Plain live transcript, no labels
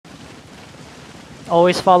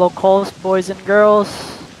Always follow calls, boys and girls.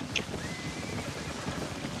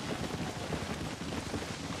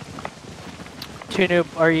 Tunoob,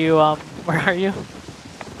 are you where are you?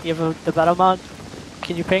 You have the battle mod?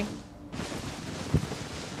 Can you ping?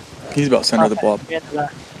 He's about center of the blob.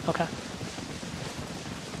 Okay.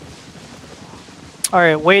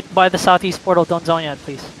 Alright, wait by the southeast portal, don't zone yet,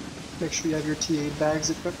 please. Make sure you have your TA bags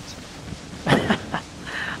equipped.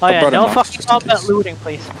 Oh yeah, no fucking combat looting,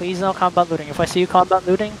 please. Please no combat looting. If I see you combat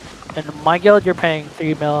looting, in my guild, you're paying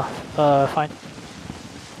 3 mil, fine.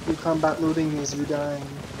 Your combat looting is you dying.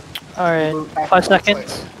 Alright, 5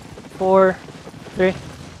 seconds. 4, 3,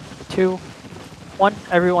 2, 1.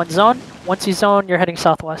 Everyone zone. Once you zone, you're heading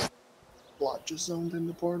southwest. Block just zoned in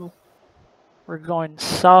the portal. We're going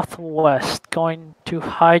southwest. Going to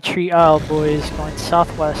High Tree Isle, boys. Going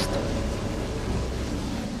southwest.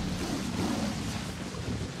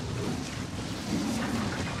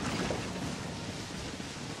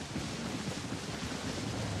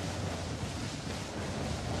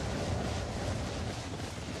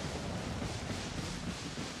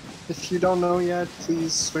 If you don't know yet,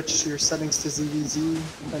 please switch your settings to ZVZ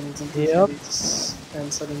and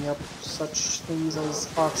and setting up such things as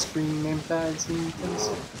off-screen name tags and things.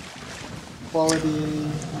 Quality.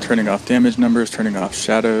 Turning off damage numbers, turning off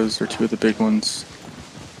shadows are two of the big ones.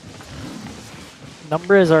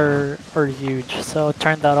 Numbers are huge, so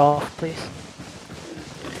turn that off, please.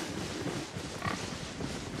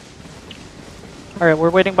 Alright, we're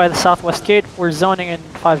waiting by the southwest gate. We're zoning in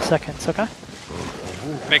 5 seconds, okay?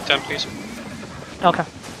 Make time, please. Okay.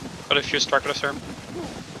 But if you strike with a term.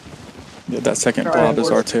 Yeah, that second blob is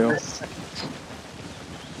our tail.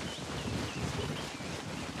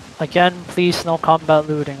 Again, please no combat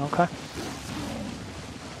looting, okay?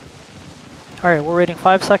 Alright, we're waiting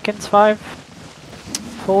 5 seconds. 5,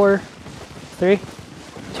 4, 3,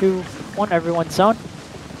 2, 1. Everyone zone.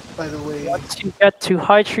 By the way, once you get to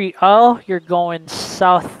High Tree Isle, you're going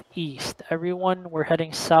southeast. Everyone, we're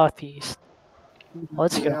heading southeast.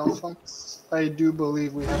 Let's go. Alphax, I do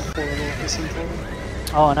believe we have 4 locus in total.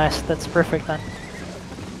 Oh, nice. That's perfect then.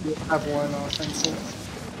 We have 1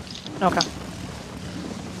 offensive. Okay.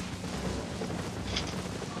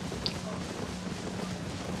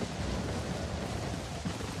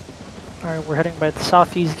 Alright, we're heading by the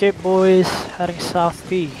southeast gate, boys. Heading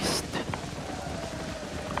southeast.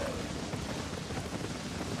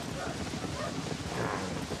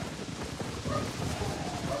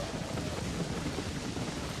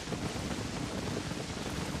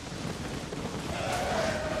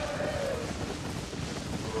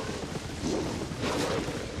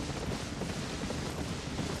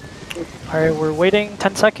 Alright, we're waiting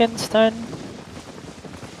 10 seconds, 10,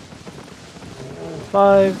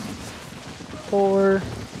 5, 4,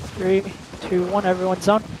 3, 2, 1, everyone's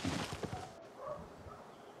zone.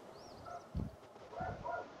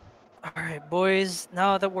 Alright boys,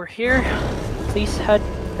 now that we're here, please head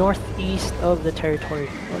northeast of the territory.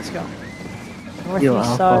 Let's go.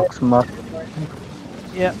 Northeast side.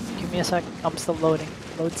 Yeah, give me a sec, I'm still loading.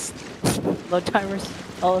 Load timers,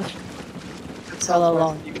 all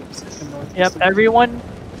along. Yep, everyone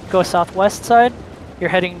go southwest side. You're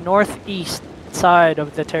heading northeast side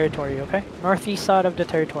of the territory, okay? Northeast side of the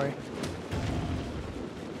territory.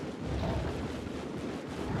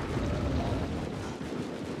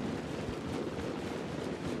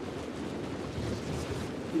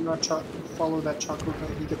 Do not follow that chocolate guy,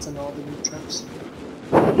 he gets in all the new traps.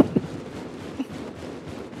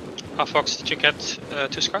 Fox, did you get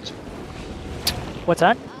 2 scouts? What's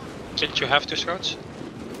that? Did you have 2 scouts?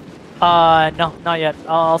 No, not yet.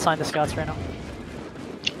 I'll sign the scouts right now.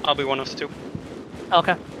 I'll be one of the 2.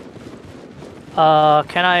 Okay.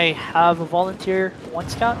 Can I have a volunteer 1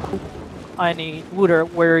 scout? I need Wooter.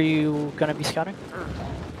 Where are you gonna be scouting?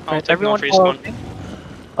 I'll right, take everyone respawn.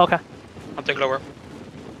 Okay. I'll take lower.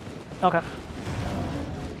 Okay.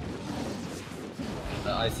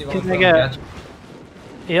 I see one from Gatch.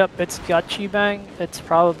 Yep, it's Gachi Bang. It's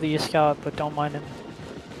probably a scout, but don't mind him.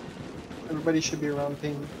 Everybody should be around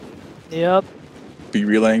ping. Yep. Be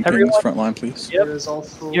relaying pings front line, please. Yep.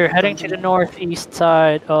 You're heading to the northeast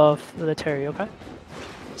side of the territory, okay?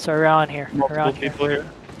 So around here. Multiple people here.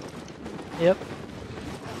 Yep.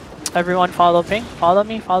 Everyone follow ping. Follow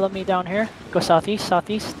me down here. Go southeast,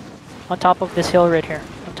 southeast. On top of this hill right here.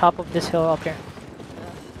 On top of this hill up here.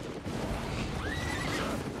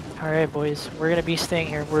 Alright boys, we're gonna be staying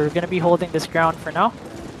here. We're gonna be holding this ground for now.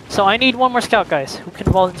 So I need 1 more scout, guys. Who can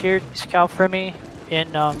volunteer to scout for me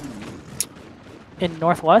in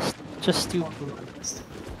northwest? Just to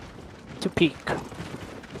peek.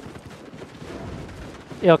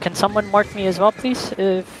 Yo, can someone mark me as well, please,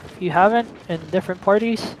 if you haven't, in different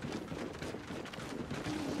parties?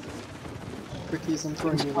 Ricky's I'm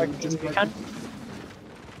throwing you Mark in, me just if you mark can. me.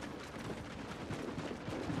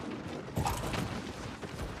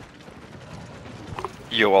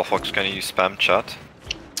 Yo, Alfox, can you spam chat?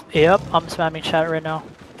 Yep, I'm spamming chat right now.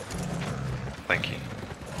 Thank you.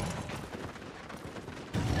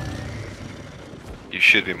 You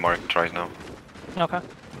should be marked right now. Okay.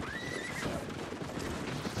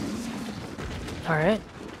 Alright.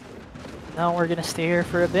 Now we're gonna stay here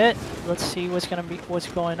for a bit. Let's see what's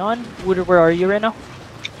going on. Wood, where are you right now?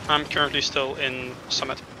 I'm currently still in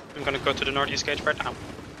Summit. I'm gonna go to the northeast gate right now.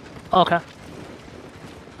 Okay.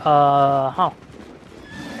 Huh.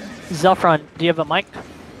 Zafran, do you have a mic?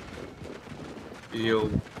 Yo.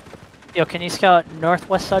 Yo, can you scout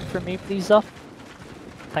northwest side for me, please, Zaf?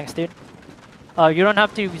 Thanks, dude. You don't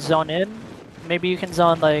have to zone in. Maybe you can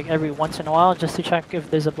zone like every once in a while just to check if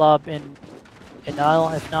there's a blob in aisle.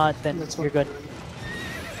 If not, then That's you're what good.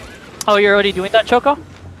 Oh, you're already doing that, Choco?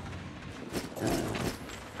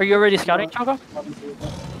 Are you already scouting, Choco?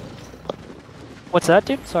 What's that,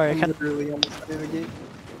 dude? Sorry, I I'm can't. literally on the side of the gate.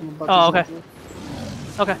 I'm about to Oh, zone okay. through.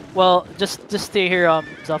 Okay, well, just stay here,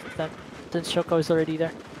 Zaf, then, since Choco is already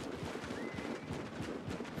there.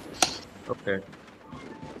 Okay.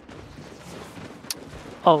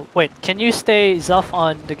 Oh, wait, can you stay Zaf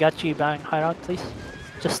on the Gachi Bang hideout, please?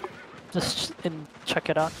 Just check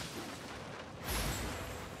it out.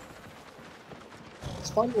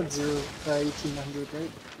 Spawn with 1800,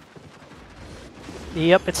 right?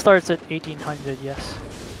 Yep, it starts at 1800, yes.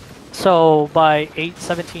 So by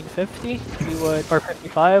 1750, we would, or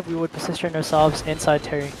 55, we would position ourselves inside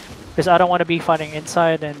Terry. Because I don't want to be fighting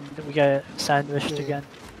inside and we get sandwiched again.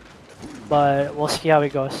 But we'll see how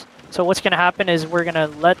it goes. So what's going to happen is we're going to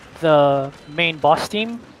let the main boss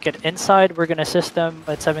team get inside. We're going to assist them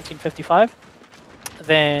at 1755.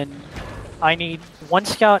 Then I need one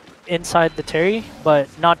scout inside the Terry, but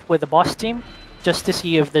not with the boss team, just to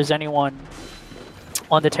see if there's anyone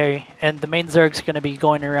on the Terry. And the main Zerg's going to be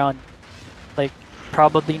going around, like,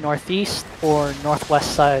 probably northeast or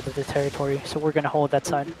northwest side of the territory. So we're going to hold that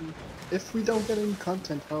side. If we don't get any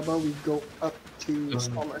content, how about we go up to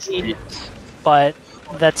Spawn Marshal? But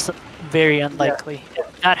that's very unlikely.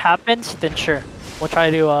 If that happens, then sure. We'll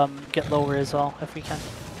try to get lower as well if we can.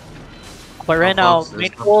 But right now,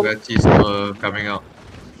 main goal... Gachis coming out.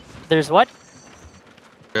 There's what?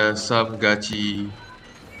 There's some Gachi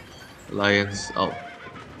lions out.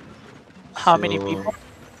 How many people?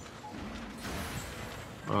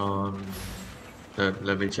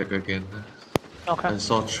 Let me check again. Okay. I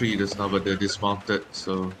saw 3 just now, but they're dismounted,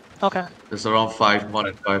 so Okay. there's around 5, more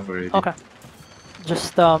than 5 already. Okay.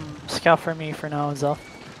 Just scout for me for now, Zelf.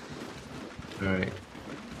 Alright.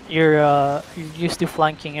 You're used to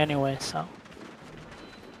flanking anyway, so.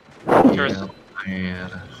 Yeah.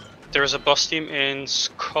 There is a boss team in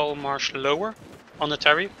Skull Marsh Lower on the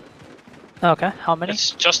Terry. Okay, how many?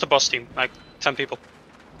 It's just a boss team, like 10 people.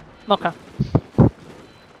 Okay.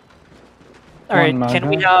 Alright, can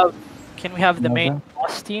we have the main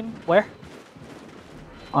boss team? Where?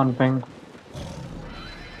 On ping.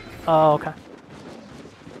 Oh, okay.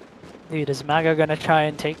 Dude, is Maga gonna try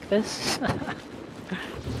and take this?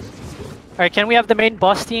 Alright, can we have the main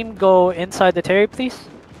boss team go inside the Terry, please?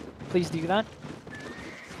 Please do that.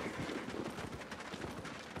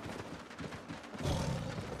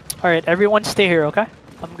 Alright, everyone stay here, okay?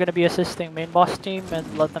 I'm gonna be assisting main boss team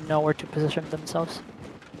and let them know where to position themselves.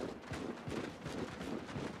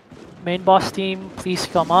 Main boss team, please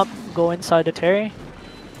come up, go inside the Terry.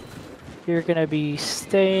 You're gonna be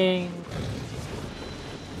staying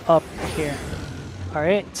up here.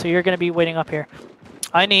 Alright, so you're gonna be waiting up here.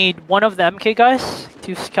 I need one of the MK guys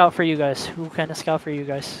to scout for you guys. Who can scout for you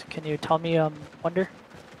guys? Can you tell me, Wonder?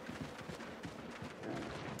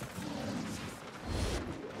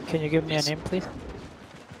 Can you give me a name, please?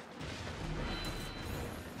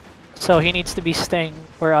 So he needs to be staying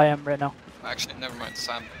where I am right now. Actually, never mind.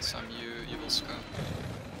 Sam, you will scout.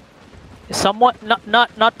 Somewhat,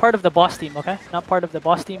 not part of the boss team, okay? Not part of the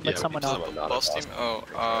boss team, but someone else. Boss team? Oh,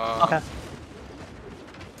 okay.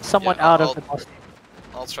 Someone yeah, out of the boss team.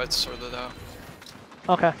 I'll try to sort it out.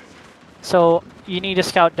 Okay. So you need to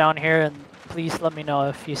scout down here, and please let me know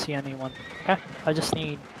if you see anyone. Okay? I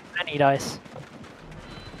need eyes.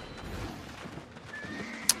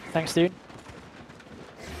 Thanks, dude.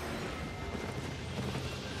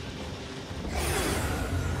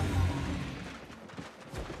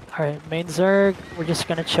 Alright, main Zerg, we're just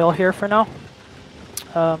gonna chill here for now.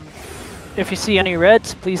 If you see any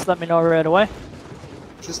reds, please let me know right away.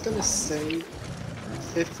 Just gonna say,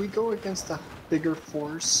 if we go against the bigger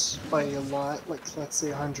force by a lot, like let's say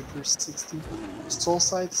 100 versus 60. Soul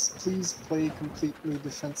sides, please play completely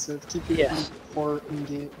defensive. Keep your fleet for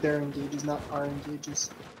their engages, not our engages.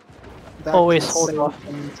 That Always can hold save off.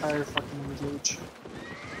 an entire fucking engage.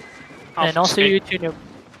 And also you too, noob.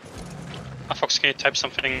 Fox, can you type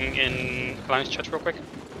something in Alliance chat real quick?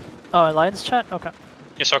 Oh, Alliance chat? Okay.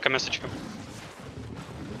 Yeah, so I can message you.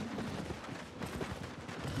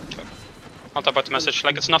 I'll type out the message.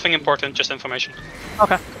 Like, it's nothing important, just information.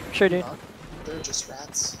 Okay, sure, dude. They're just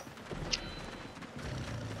rats.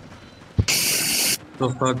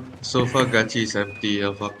 So far, Gachi is empty,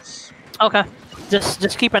 Fox. Okay.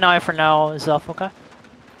 Just keep an eye for now, Zuff, okay?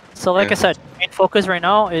 So like I said, main focus right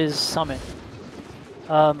now is summon.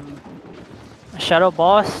 Shadow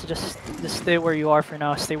boss, just stay where you are for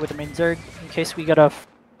now. Stay with the main Zerg in case we get a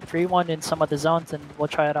free one in some of the zones, and we'll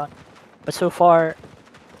try it out. But so far,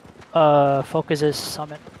 focus is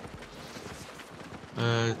summon.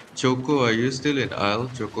 Choco, are you still in Isle,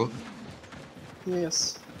 Choco?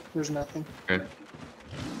 Yes, there's nothing. Okay.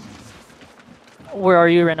 Where are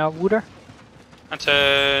you right now, Wooder? At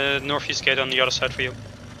the northeast gate on the other side for you.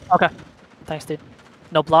 Okay. Thanks, dude.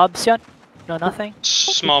 No blobs yet? No nothing?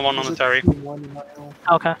 Small one on the ferry. 1 mile,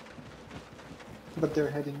 Okay. but they're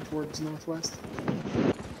heading towards northwest.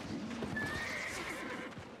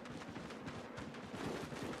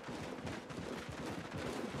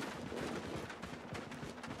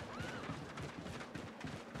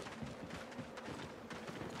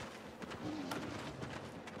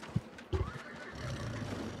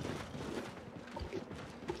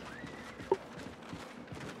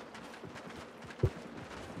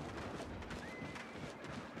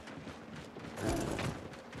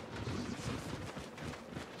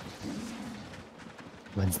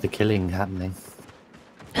 When's the killing happening?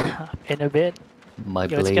 In a bit. My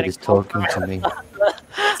Yo, it's blade getting is talking to me.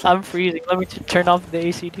 I'm freezing. Let me turn off the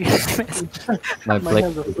AC, dude. My blade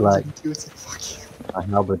hands are is like, frozen too, it's like, fuck you. my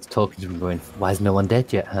halberd's talking to me going, why is no one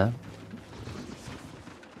dead yet, huh?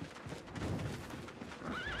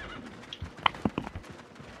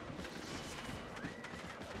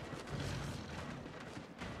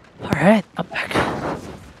 Alright, I'm back.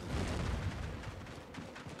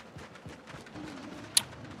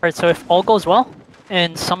 Alright, so if all goes well,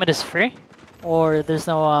 and summit is free, or there's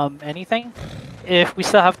no anything, if we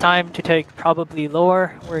still have time to take probably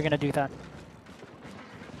lower, we're gonna do that.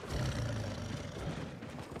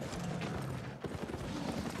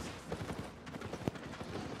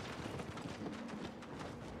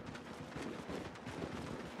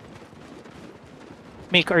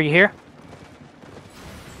 Meek, are you here?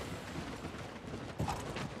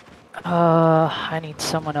 I need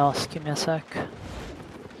someone else. Give me a sec.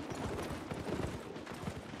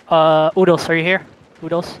 Oodles, are you here?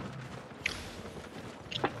 Oodles?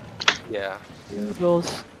 Yeah.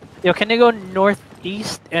 Oodles. Yo, can you go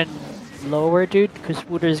northeast and lower, dude? Because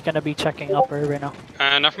Wooder's gonna be checking upper right now.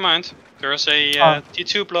 Never mind. There's a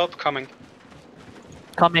T2 blob coming.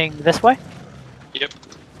 Coming this way? Yep.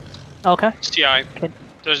 Okay. It's TI.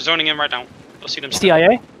 They're zoning in right now. You'll see them.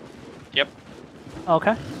 TIA? Yep.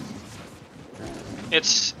 Okay.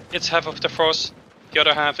 It's half of the force. The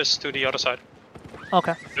other half is to the other side.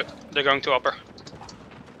 Okay. They're going to upper.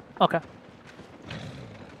 Okay.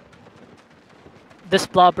 This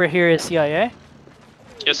blob right here is CIA?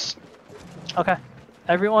 Yes. Okay.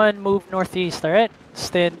 Everyone move northeast, alright?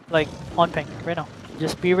 Stay, like, on ping right now.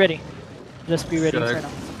 Just be ready. Just be ready right now.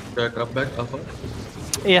 Should I come back, Alpha?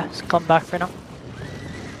 Yes, come back for now.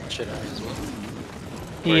 Should I as well?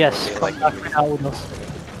 Yes, come back for now,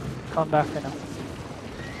 Udos. Come back for now.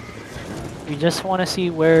 We just want to see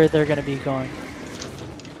where they're going to be going.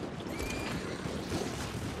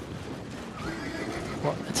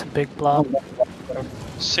 Well, it's a big blob.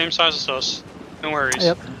 Same size as us. No worries.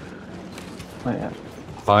 Yep. Oh, yeah.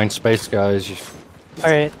 Find space, guys.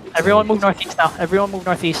 Alright, everyone move northeast now. Everyone move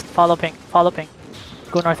northeast. Follow ping. Follow ping.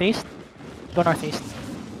 Go northeast. Go northeast.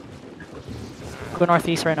 Go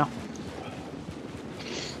northeast right now.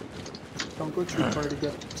 Don't go too far to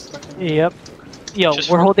get stuck in. Yep. Yo,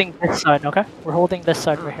 we're holding this side, okay? We're holding this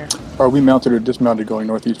side right here. Are we mounted or dismounted going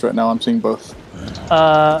northeast right now? I'm seeing both.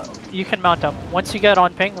 You can mount up. Once you get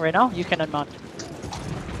on ping right now, you can unmount.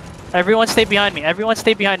 Everyone stay behind me. Everyone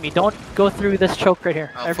stay behind me. Don't go through this choke right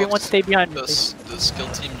here. Everyone stay behind me, please. Does the skill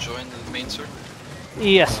team join the main circle?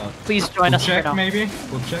 Yes, please join us right now. Maybe?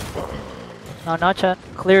 We'll check. No, not chat.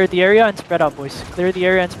 Clear the area and spread out, boys. Clear the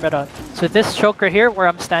area and spread out. So this choke right here, where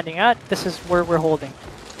I'm standing at, this is where we're holding.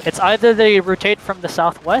 It's either they rotate from the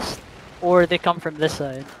southwest, or they come from this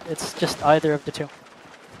side. It's just either of the two.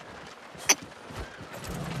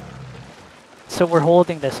 so we're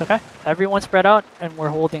holding this, okay? Everyone spread out, and we're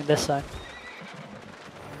holding this side.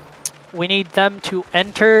 We need them to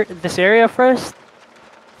enter this area first,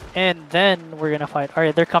 and then we're gonna fight. All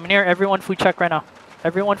right, they're coming here. Everyone food check right now.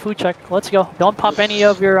 Everyone food check. Let's go. Don't pop any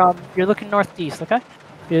of your You're looking northeast, okay?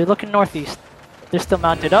 You're looking northeast. They're still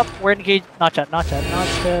mounted up. We're engaged. Not yet. Not yet. Not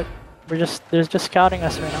yet. They're just scouting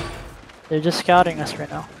us right now. They're just scouting us right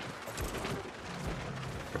now.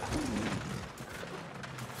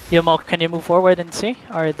 Yo, Mo, can you move forward and see?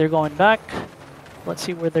 All right, they're going back. Let's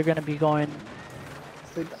see where they're gonna be going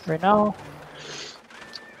right now.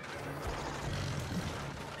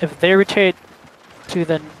 If they rotate to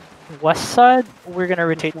the west side, we're gonna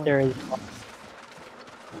rotate there as well.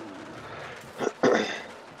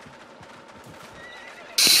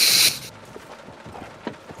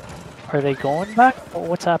 Are they going back? Oh,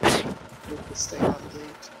 what's happening? Stay on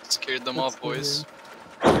gate. Scared them off, boys.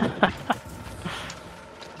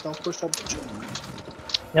 Don't push up the truck.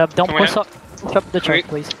 Yep, don't Can we push up the truck,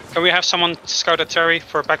 please. Can we have someone scout at Terry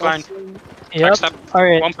for backline? Yep.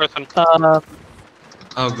 Alright. One person.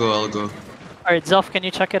 I'll go. Alright, Zelf, can you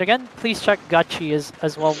check it again? Please check Gachi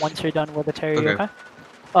as well once you're done with the Terry, Okay.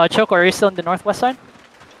 okay? Choco, are you still in the northwest side?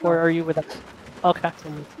 Or are you with us? Okay.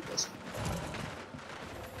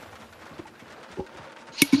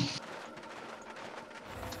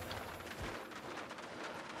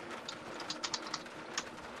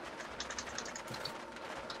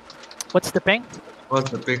 What's the ping?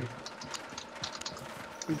 What's the pick?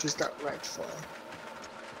 We just got right for.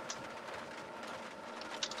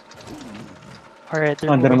 Alright,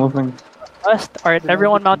 they're they're moving moving. west. Alright,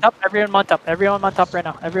 everyone mount up. Everyone mount up. Everyone mount up right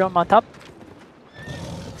now. Everyone mount up.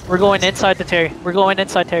 We're going inside the Terry. We're going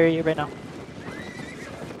inside Terry right now.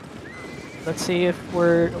 Let's see if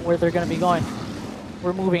where they're gonna be going.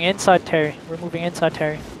 We're moving inside Terry. We're moving inside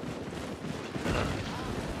Terry.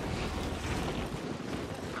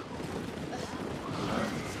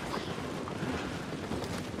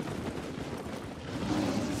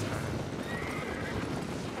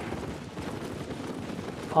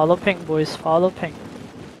 Follow ping, boys. Follow ping.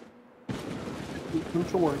 Come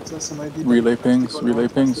towards us, and I did Relay pings, relay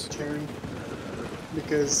pings.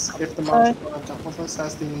 Because if the mountain on top of us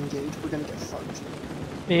as they engage, we're gonna get fucked.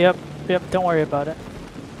 Yep. Don't worry about it.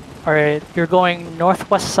 Alright, you're going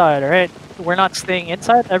northwest side, alright? We're not staying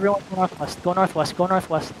inside. Everyone go northwest. Go northwest. Go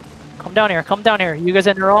northwest. Come down here. Come down here. You guys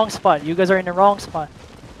are in the wrong spot. You guys are in the wrong spot.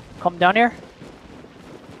 Come down here.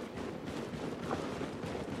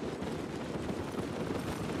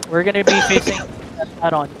 We're gonna be facing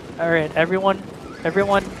that on. Alright, everyone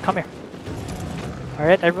come here.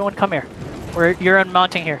 Alright, everyone come here. You're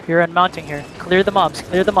unmounting here. You're unmounting here. Clear the mobs.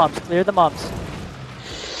 Clear the mobs. Clear the mobs.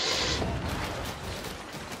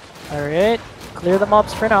 Alright, clear the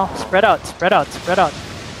mobs for now. Spread out. Spread out. Spread out.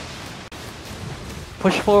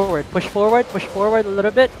 Push forward. Push forward. Push forward a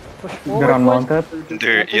little bit. Push forward. They're unmounted.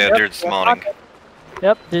 They're dismounting.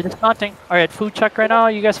 Yep, they're dismounting. Alright, food check right now.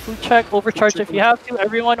 You guys food check. Overcharge if you have to.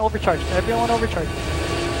 Everyone overcharge. Everyone overcharge.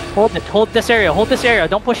 Hold it. Hold this area. Hold this area.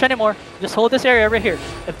 Don't push anymore. Just hold this area right here.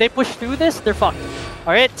 If they push through this, they're fucked.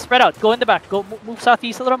 Alright, spread out. Go in the back. Go move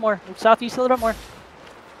southeast a little more. Move southeast a little more.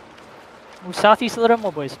 Move southeast a little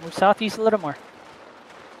more, boys. Move southeast a little more.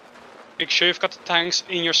 Make sure you've got the tanks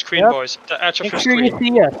in your screen, Yep. boys. The edge of Make your sure screen. you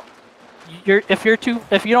see us.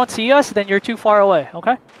 If you don't see us, then you're too far away.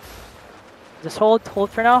 Okay. Just hold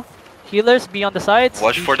for now. Healers, be on the sides.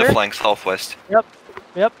 Watch be for sure. the flanks southwest. Yep.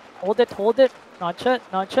 Hold it. Not yet.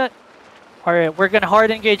 Alright, we're gonna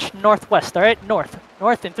hard engage northwest. Alright, north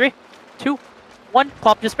in 3, 2, 1.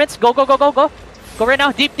 Pop your sprints. Go. Go right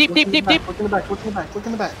now. Deep. Look in the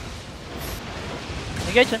back.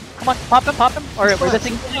 Engage him. Come on, pop him. Alright, we're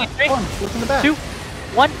disengaging in 3, Look in the back. 2,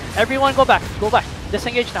 1. Everyone go back.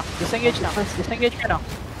 Disengage now. Disengage right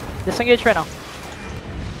now.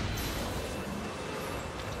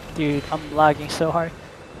 Dude, I'm lagging so hard.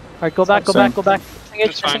 Alright, go back.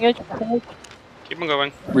 Disengage. Keep on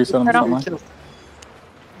going. Reset on the front line. Go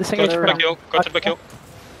Disengage to for the now. kill. Go to the kill.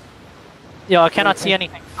 Yo, I cannot see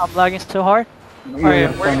anything. I'm lagging so hard.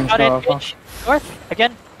 Alright, we're gonna counter engage north.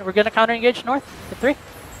 Again, we're gonna counter engage north. In 3,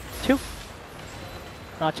 2.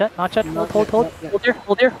 Not yet. Hold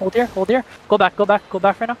here. Go back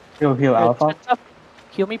right now. Heal Alpha.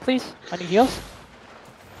 Heal me, please. I need heals.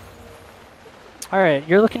 Alright,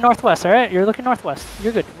 you're looking northwest, alright? You're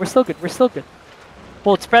good. We're still good.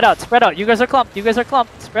 Hold, spread out. You guys are clumped.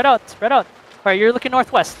 Spread out. Alright, you're looking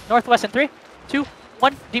northwest. Northwest in 3, 2,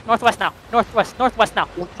 1. Deep northwest now. Northwest now.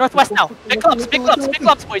 Big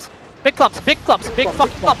clumps, boys. Big fucking clumps,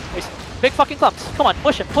 boys. Big fucking clumps. Come on,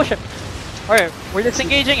 push him. Alright, we're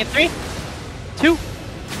disengaging in 3, 2,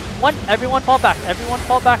 1. Everyone fall back. Everyone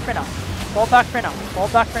fall back for now. Fall back for now. Fall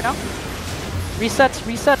back for now. Resets,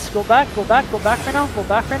 resets. Go back, go back, go back for now. Go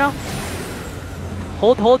back for now.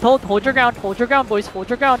 Hold, hold, hold. Hold your ground. Hold your ground, boys. Hold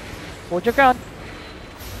your ground. Hold your ground.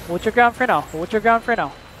 Hold your ground for now. Hold your ground for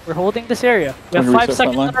now. We're holding this area. We have 5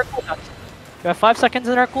 seconds in our cooldowns. We have 5 seconds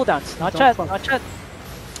in our cooldowns. Not yet, not yet.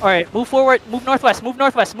 Alright, move forward, move northwest, move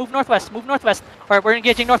northwest, move northwest, move northwest. Alright, we're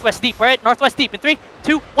engaging northwest deep. Alright, northwest deep in 3,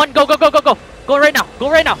 2, 1, go, go, go, go, go. Go right now, go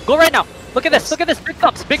right now, go right now. Look at this, big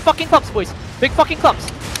clumps, big fucking clumps, boys. Big fucking clumps.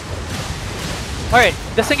 Alright,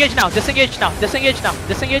 disengage now, disengage now, disengage now,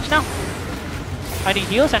 disengage now. I need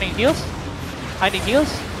heals, I need heals. I need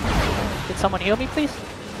heals. Can someone heal me, please?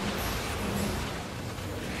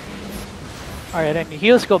 Alright, I need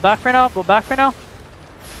heals, go back for now, go back for now.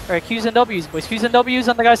 Alright, Q's and W's, boys. Q's and W's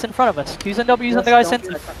on the guys in front of us. Q's and W's on the guys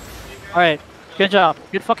inside. Alright, good job.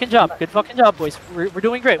 Good fucking job. Good fucking job, boys. We're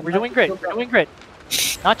doing great. We're doing great. We're doing great.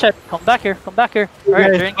 Not yet. Come back here. Come back here.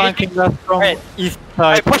 Alright, you're engaging. Alright, east side.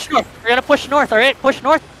 alright, push north. We're gonna push north, alright? Push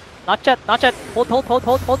north. Not yet. Not yet. Hold, hold, hold,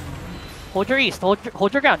 hold, hold. Hold your east.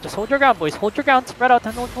 Hold your ground. Just hold your ground, boys. Hold your ground. Spread out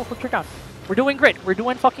and hold your ground. We're doing great. We're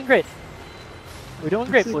doing fucking great. We're doing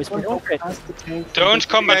great, boys. We're doing great. Don't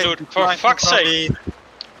combat loot, for fuck's sake.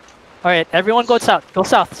 Alright, everyone go south. Go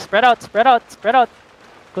south. Spread out, spread out, spread out.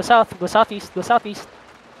 Go south, go southeast, go southeast.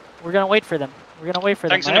 We're gonna wait for them. We're gonna wait for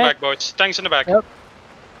Tanks them. in the back, boys. Tanks in the back. Yep.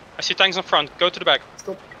 I see tanks in front. Go to the back. Let's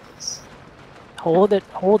go. Hold it,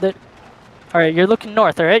 hold it. Alright, you're looking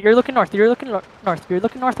north, alright? You're looking north, you're looking north. You're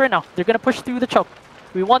looking north right now. They're gonna push through the choke.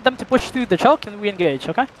 We want them to push through the choke and we engage,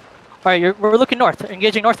 okay? Alright, we're looking north.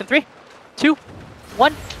 Engaging north in 3, 2,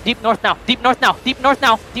 1. Deep north now. Deep north now. Deep north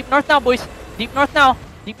now. Deep north now, boys. Deep north now.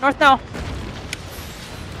 Deep north now.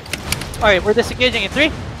 Alright, we're disengaging in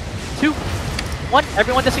 3, 2, 1.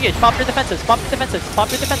 Everyone disengage. Pop your defensives. Pop your defensives. Pop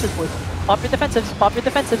your defensives, boys. Pop your defensives. Pop your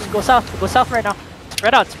defensives. Go south. Go south right now.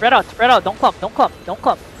 Spread out. Spread out. Spread out. Don't clump. Don't clump. Don't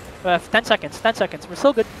clump. We have 10 seconds. 10 seconds. We're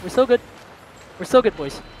still good. We're still good. We're still good,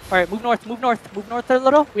 boys. Alright, move north. Move north. Move north a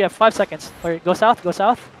little. We have 5 seconds. Alright, go south. Go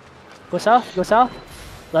south. Go south. Go south.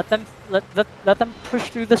 Let them push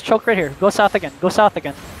through this choke right here. Go south again. Go south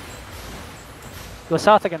again. Go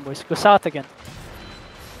south again, boys. Go south again.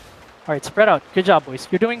 Alright, spread out. Good job, boys.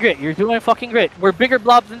 You're doing great. You're doing fucking great. We're bigger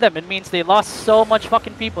blobs than them. It means they lost so much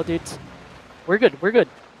fucking people, dudes. We're good. We're good.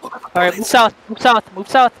 Alright, move south. Move south. Move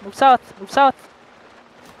south. Move south. Move south.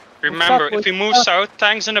 Remember, if we move south,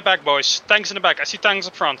 tanks in the back, boys. Tanks in the back. I see tanks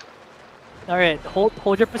up front. Alright,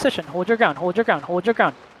 hold your position. Hold your ground. Hold your ground. Hold your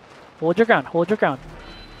ground. Hold your ground. Hold your ground.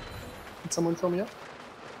 Can someone fill me up?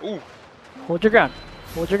 Ooh. Hold your ground.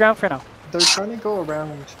 Hold your ground for now. They're trying to go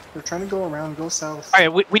around. They're trying to go around. Go south.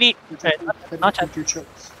 Alright, we need... not yet.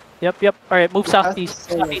 Yep, yep. Alright, move southeast.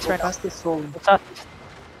 Southeast right now. Move southeast.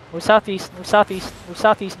 Move southeast. Move southeast. Move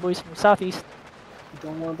southeast, boys. Move southeast. We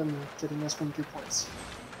don't want them getting us from 2 points.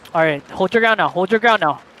 Alright, hold your ground now. Hold your ground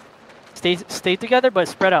now. Stay together, but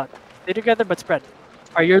spread out. Stay together, but spread.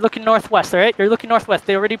 Alright, you're looking northwest, alright? You're looking northwest.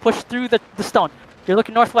 They already pushed through the stone. You're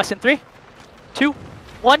looking northwest in 3, 2,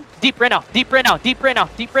 1. Deep right now. Deep right now. Deep right now.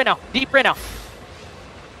 Deep right now. Deep right now.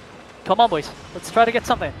 Come on, boys. Let's try to get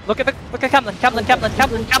something. Look at Camlin.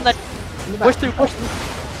 Camlin. Push through. Push through.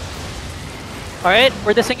 Alright,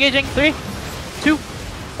 we're disengaging. 3, 2,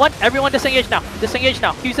 1. Everyone disengage now. Disengage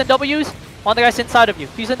now. Q's and W's on the guys inside of you.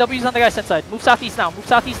 Q's and W's on the guys inside. Move southeast now. Move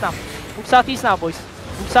southeast now. Move southeast now, boys.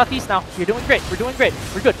 Move southeast now. You're doing great. We're doing great.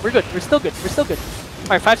 We're good. We're good. We're still good. We're still good.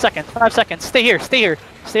 Alright, 5 seconds. 5 seconds. Stay here. Stay here.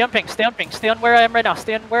 Stay on ping. Stay on ping. Stay on where I am right now.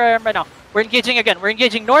 Stay on where I am right now. We're engaging again. We're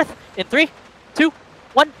engaging north in 3, 2,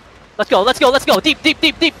 1. Let's go. Let's go. Let's go. Deep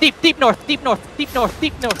north. Deep north.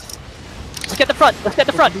 Let's get the front. Let's get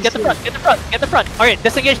the front. Get the front. Get the front. Get the front. Alright,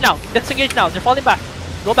 disengage now. Disengage now. They're falling back.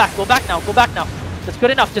 Go back. Go back now. Go back now. That's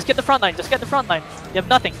good enough. Just get the front line. Just get the front line. They have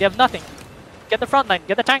nothing. They have nothing. Get the front line.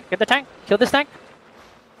 Get the tank. Get the tank. Kill this tank.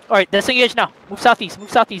 Alright, disengage now. Move southeast.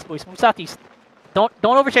 Move southeast, boys. Move southeast. Don't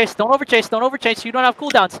overchase. Don't overchase. Don't overchase. You don't have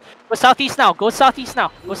cooldowns. Go southeast now. Go southeast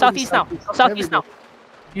now. Go southeast now. Go southeast now.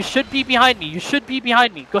 You should be behind me. You should be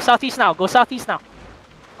behind me. Go southeast now. Go southeast now.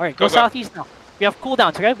 Alright, go southeast now. We have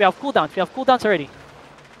cooldowns, okay? We have cooldowns. We have cooldowns already.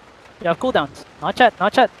 We have cooldowns. Not yet.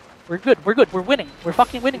 Not yet. We're good. We're good. We're winning. We're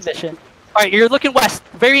fucking winning this shit. Alright, you're looking west.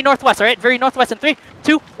 Very northwest, alright? Very northwest in 3,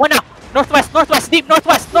 2, 1 now. Northwest. Northwest. Deep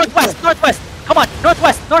northwest. Northwest. Northwest. Come on.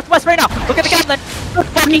 Northwest. Northwest right now. Look at the Camlin. Good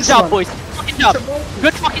fucking job, boys. Fucking job.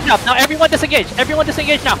 Good fucking job. Now everyone disengage. Everyone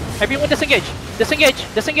disengage now. Everyone disengage.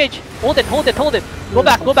 Disengage. Disengage. Hold it. Hold it. Hold it. Go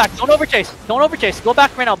back. Go back. Don't overchase. Don't overchase. Go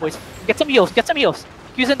back right now, boys. Get some heals. Get some heals.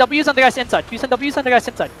 Q's and W's on the guys inside. Q's and W's on the guys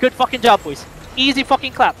inside. Good fucking job, boys. Easy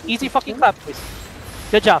fucking clap. Easy fucking clap, boys.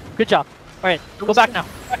 Good job. Good job. Alright, go back now.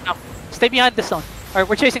 Back now. Stay behind this zone. Alright,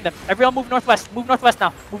 we're chasing them. Everyone move northwest. Move northwest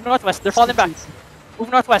now. Move northwest. They're falling back. Move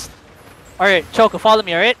northwest. Alright, Choco, follow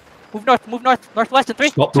me, alright? Move northwest in 3,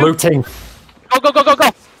 Stop 2. looting. Go.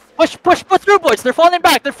 Push through, boys. They're falling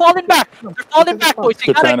back. They're falling back, boys.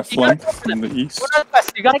 They're trying to flank from the east. Go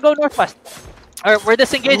northwest. You gotta go northwest. Alright, we're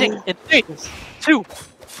disengaging in 3, 2,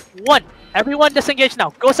 1. Everyone disengage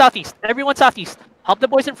now. Go southeast. Everyone southeast. Help the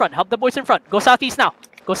boys in front. Go southeast now.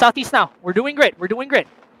 We're doing great, boys.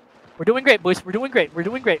 We're doing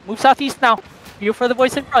great. Move southeast now. View for the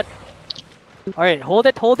boys in front. Alright, hold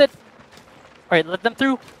it. Alright, let them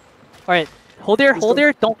through. Alright, hold here.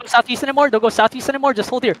 Don't go southeast anymore. Just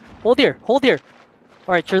hold here.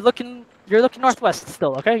 Alright, you're looking northwest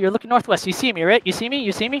still, okay? You're looking northwest. You see me, right? You see me,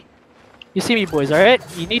 boys, alright?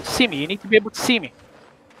 You need to see me. You need to be able to see me.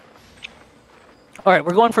 Alright,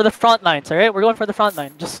 we're going for the front lines, alright?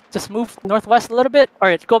 Just move northwest a little bit.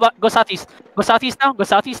 Alright, go southeast. Go southeast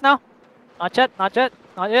now. Not yet.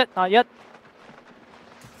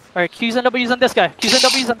 Alright, Q's and W's on this guy. Q's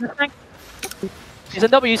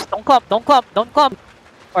and W's. Don't clump.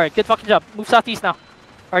 Alright, good fucking job. Move southeast now.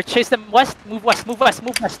 Alright, chase them west. Move west.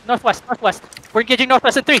 Northwest. We're engaging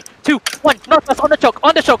northwest in 3, 2, 1. Northwest on the choke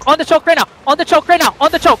right now. On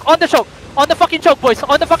the choke. On the fucking choke, boys.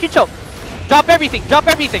 On the fucking choke. Drop everything.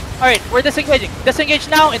 Alright, we're disengaging. Disengage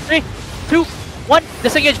now in 3, 2, 1.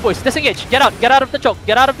 Disengage, boys. Get out of the choke.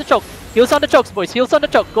 Heals on the chokes, boys. Go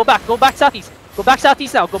back southeast. Go back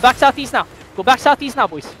southeast now,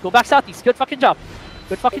 boys. Go back southeast. Good fucking job.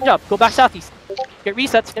 Go back southeast. Get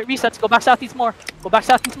resets. Go back southeast more.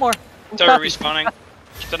 They're respawning.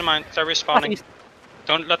 Keep that in mind. They're respawning. Southeast.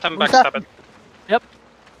 Don't let them backstab it. Yep.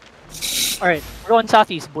 Alright, we're going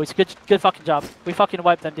southeast, boys. Good fucking job. We fucking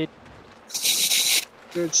wiped them, dude.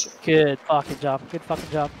 Good shit. Good fucking job.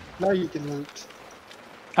 Now you can loot.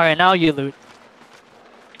 Alright, now you loot.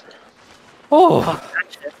 Oh,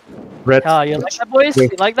 red. You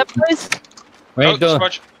like that, boys? We ain't done.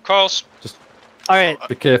 Watch calls. Alright.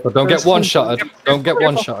 Be careful. Don't get one shotted.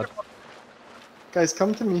 Guys,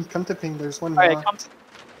 come to me. Come to ping. There's one Alright, more.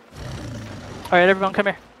 Alright, everyone, come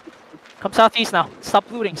here. Come southeast now.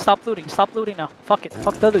 Stop looting now. Fuck it.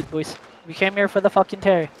 Fuck the loot, boys. We came here for the fucking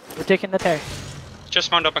Terry. We're taking the Terry.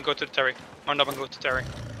 Just mount up and go to the Terry.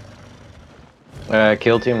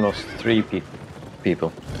 Kill team lost 3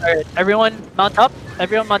 people. Alright, everyone mount up.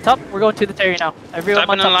 We're going to the Terry now. Everyone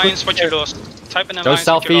Type in mount up. alliance what you lost. Go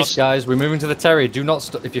southeast, guys. We're moving to the Terry. Do not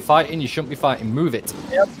stop. If you're fighting, you shouldn't be fighting. Move it.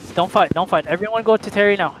 Yep. Don't fight. Everyone go to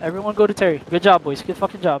Terry now. Good job, boys. Good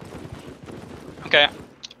fucking job. Okay.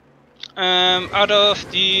 Out of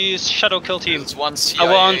the shadow kill team, There's one I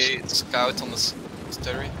want- CIA scout on the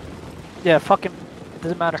Terry. Yeah, fucking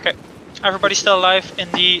doesn't matter. Okay. Everybody still alive in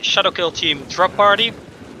the shadow kill team. Drop party.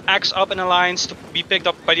 Axe up in alliance to be picked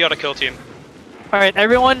up by the other kill team. Alright,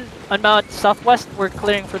 everyone unmount southwest. We're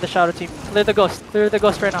clearing for the shadow team. Clear the ghost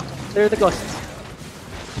right now.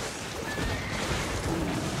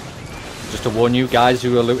 Just to warn you guys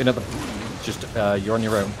who are looting at the... you're on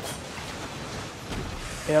your own.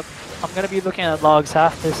 Yep. I'm gonna be looking at logs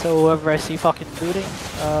after, so whoever I see fucking looting,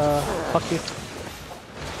 fuck you.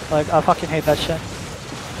 Like, I fucking hate that shit.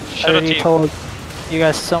 I Shadow already team. told you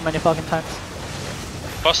guys so many fucking times.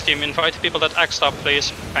 Boss team, invite people that axed up,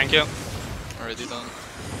 please. Thank you. Already done.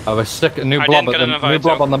 Oh, we're stuck a new I blob didn't get an invite,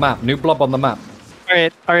 so- on the map.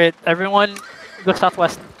 Alright, everyone go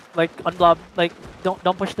southwest. Like, unblob. Like,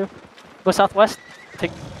 don't push through. Go southwest.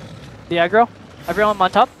 Take the aggro. Everyone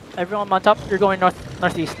mount up. You're going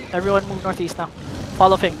northeast. Everyone move northeast now.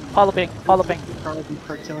 Follow ping. Probably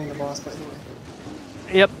start killing the boss, by the way.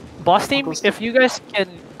 Yep. Boss team, if you guys can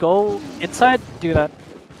go inside, do that.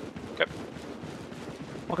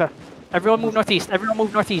 Okay. Everyone move northeast.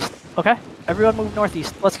 Okay? Everyone move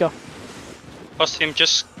northeast. Let's go. Boss team,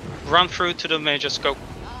 just run through to the mages. Go.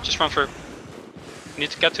 Just run through. We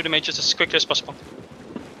need to get to the mages as quickly as possible.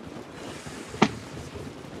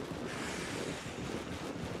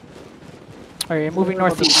 Alright, moving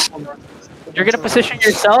northeast. You're gonna position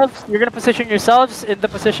yourselves in the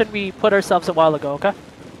position we put ourselves a while ago, okay?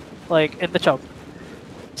 Like, in the choke.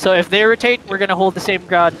 So if they rotate, we're gonna hold the same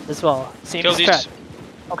ground as well. Same Kill strat. these.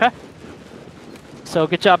 Okay? So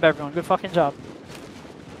good job, everyone. Good fucking job.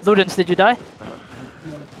 Ludens, did you die?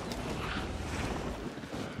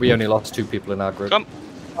 We only lost 2 people in our group. Come.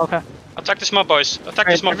 Okay. Attack the small boys. Attack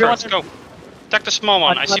the small first. Go. Attack the small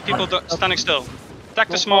one. I see people standing still. Attack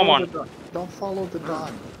the small one. Don't follow the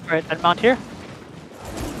dot. Alright, and mount here.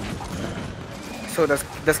 So the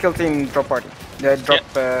skill team drop party. They drop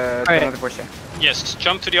to another position. Yes,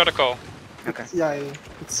 jump to the other call. Okay. CIA.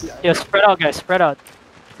 It's CIA. Yeah, spread out, guys. Spread out.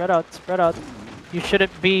 spread out, spread out. You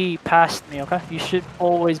shouldn't be past me, okay? You should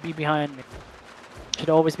always be behind me. Should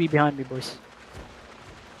always be behind me, boys.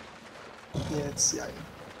 Yeah, it's CIA.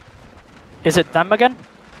 Is it them again?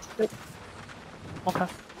 Yep. Okay.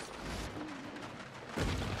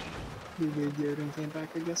 We geared and came back,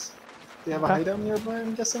 I guess. They have Okay. a hideout nearby,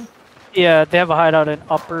 I'm guessing? Yeah, they have a hideout in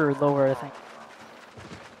upper or lower, I think.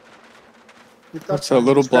 What's that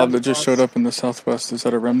little blob that just showed up in the southwest? Is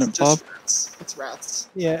that a remnant blob? Rats. It's rats.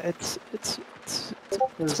 Yeah, it's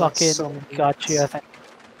There's like fucking so many got you, I rats. think.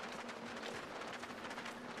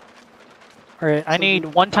 Alright, I So need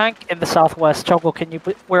one tank in the southwest. Choco, can you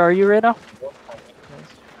put, where are you right now?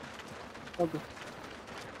 Okay.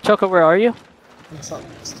 Choco, where are you? In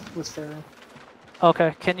southwest with Pharaoh.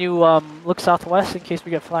 Okay, can you look southwest in case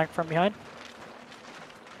we get flanked from behind?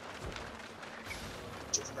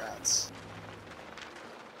 Just rats.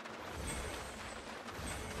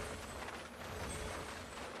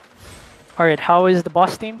 Alright, how is the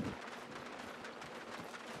boss team?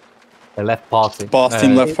 They left party. Boss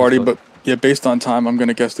team left party, but yeah, based on time, I'm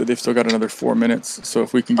gonna guess that they've still got another 4 minutes. So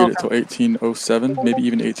if we can get it till 18:07, maybe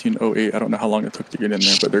even 18:08, I don't know how long it took to get in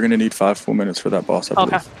there, but they're gonna need 5 full minutes for that boss, I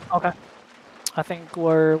believe. Okay, okay. I think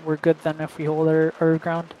we're good then if we hold our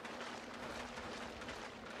ground.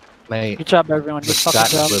 Mate, Good job, everyone. the Good fucking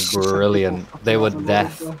job. stats were brilliant. They were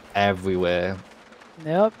death everywhere.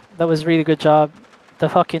 Yep, that was really good job. The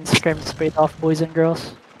fucking scrims paid off, boys and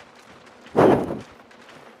girls.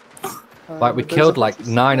 Like, we killed like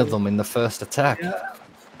 9 of them in the first attack.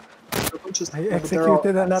 I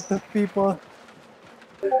executed a lot of people.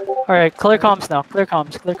 Alright, clear comms now. Clear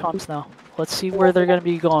comms now. Let's see where they're gonna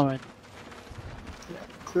be going.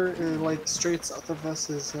 Clear, like straight south of us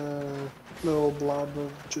is a little blob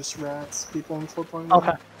of just rats, people in 4.1.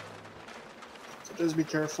 Okay. So just be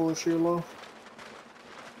careful if you're low.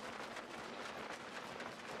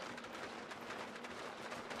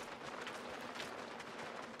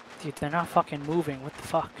 Dude, they're not fucking moving. What the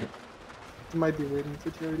fuck? You might be waiting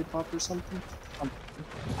for Terry to pop or something.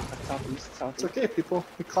 It's okay, people.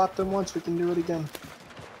 We clapped them once, we can do it again.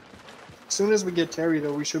 As soon as we get Terry,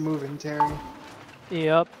 though, we should move in Terry.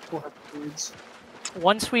 Yep. We'll have foods.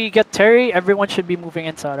 Once we get Terry, everyone should be moving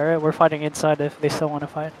inside, alright? We're fighting inside if they still want to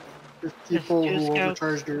fight. The people who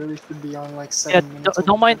overcharged early should be on like 7 Yeah, minutes.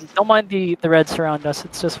 don't mind the reds around us.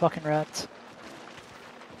 It's just fucking rats.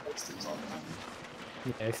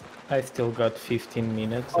 Yes, I still got 15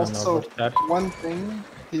 minutes Also, and overcharge. one thing,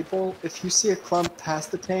 people, if you see a clump past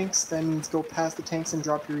the tanks, that means go past the tanks and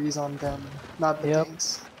drop your E's on them, not the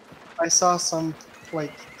tanks. I saw some,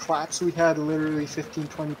 like, claps. We had literally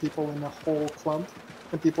 15-20 people in a whole clump,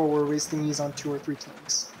 and people were wasting E's on 2 or 3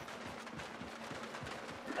 tanks.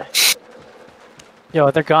 Yo,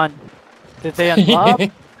 they're gone. Did they unlock?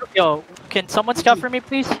 Yo, can someone scout for me,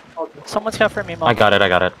 please? Someone scout for me, Mom. I got it.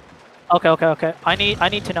 Okay. I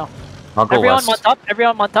need to know. I'll go everyone west.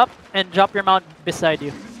 mount up, and drop your mount beside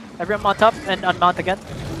you. Everyone mount up and unmount again.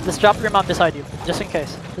 Just drop your mount beside you, just in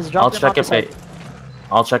case. Just drop I'll your check mount beside you.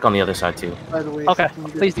 I'll check on the other side too. By the way, Okay,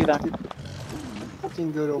 please do that.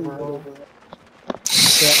 Fucking good overall.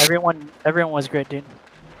 Yeah, everyone was great, dude.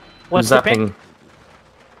 Who's the that ping?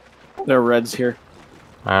 ping? There are reds here.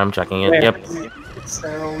 I'm checking it. Where? Yep. It's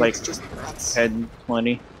sterile, Like, it's just rats. head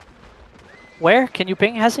 20. Where? Can you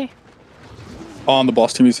ping, Hezzy? On the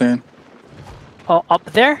boss team, he's saying. Oh, up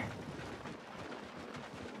there?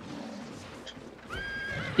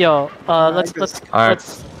 Yo, let's go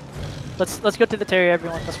to the Terry,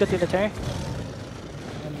 everyone. Let's go to the Terry.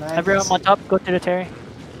 Everyone on top, go to the Terry.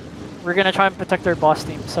 We're gonna try and protect our boss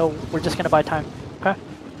team, so we're just gonna buy time. Okay.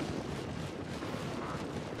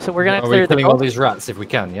 So we're gonna clear the killing all these rats if we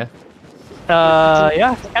can, yeah?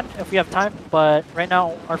 yeah, if we can, if we have time. But right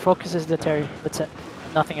now, our focus is the Terry. That's it.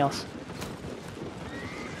 Nothing else.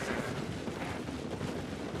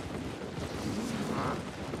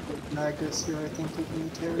 Magus here, I think, taking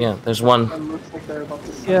the Terry. Yeah, there's one. Looks like they're about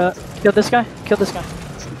to Yeah, kill this guy. Kill this guy.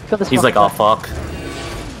 Kill this. He's like, guy. oh fuck.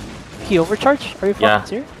 He overcharged? Are you fucking Yeah.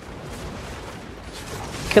 serious?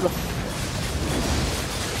 Kill him.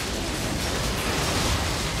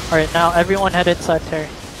 Alright, now everyone head inside Terry.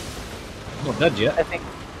 Not dead yet. I think.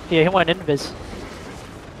 Yeah, he went invis.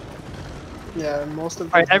 Yeah, most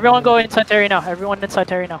of Alright, everyone go inside Terry now. Everyone inside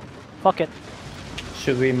Terry now. Fuck it.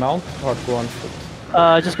 Should we mount or go on foot?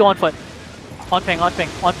 Just go on foot. On ping,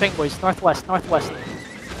 boys. Northwest.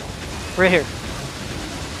 Right here.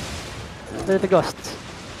 They're the ghosts.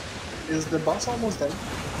 Is the boss almost dead?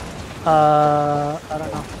 I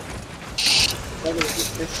don't know.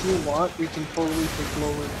 If you want, we can totally take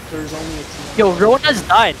lower. There's only a team. Yo, Rona's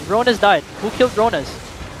died. Who killed Rona's?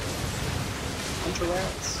 Bunch of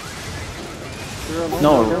rats.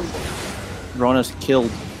 No, Rona's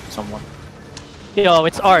killed someone. Yo,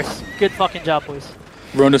 it's ours. Good fucking job, boys.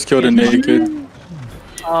 Rona's killed a naked.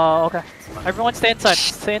 Oh, okay. Everyone stay inside.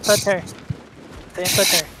 Stay inside there. Stay inside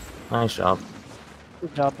there. Nice job.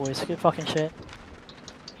 Good job, boys. Good fucking shit.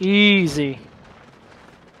 Easy.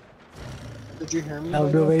 Did you hear me?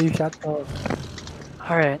 I'll do a shot.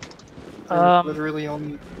 Alright. Literally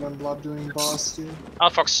only one blob doing boss, dude.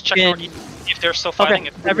 Alphox, check northeast if they're still fighting.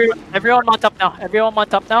 Okay. Everyone mount up now. Everyone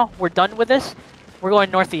mount up now. We're done with this. We're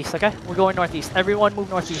going northeast, okay? We're going northeast. Everyone move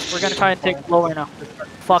northeast. We're gonna try and take lower now.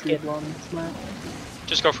 Fuck it.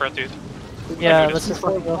 Just go for it, dude. Yeah, let's just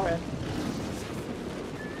fucking go for it.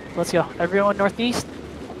 Let's go. Everyone northeast.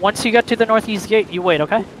 Once you get to the northeast gate, you wait,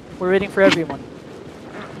 okay? We're waiting for everyone.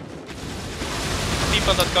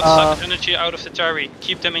 People that got sucked energy out of the Terry,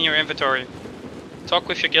 keep them in your inventory. Talk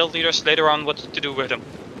with your guild leaders later on what to do with them.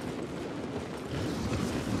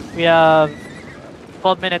 We have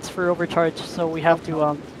 12 minutes for overcharge, so we have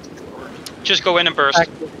to just go in and burst.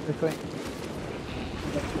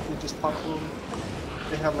 Just pop them.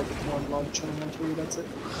 They have like one launch inventory, that's it.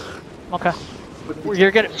 Okay.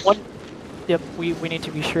 You're gonna one. Yep, we need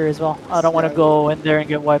to be sure as well. I don't want to go in there and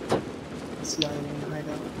get wiped. CIA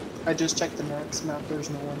hideout. I just checked the max map, there's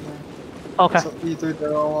no one there. Okay. So either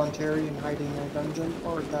they're all on Terry and hiding in a dungeon,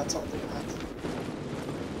 or that's all they have.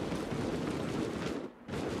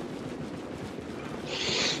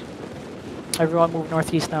 Everyone move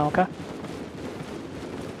northeast now, okay?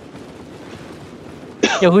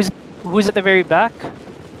 Yo, who's at the very back?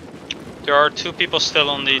 There are 2 people still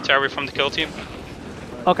on the Terry from the kill team.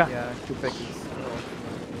 Okay. Yeah, 2 packages.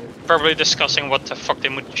 Probably discussing what the fuck they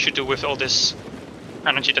should do with all this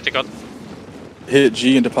energy that they got. Hit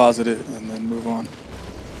G and deposit it, and then move on.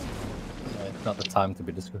 Yeah, it's not the time to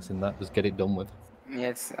be discussing that. Just get it done with.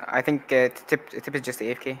 Yes, I think Tip is just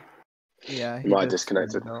AFK. Yeah, he might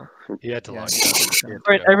disconnected. He had to log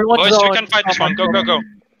Alright, everyone Boys, zone. we can fight this one. Go, go, go.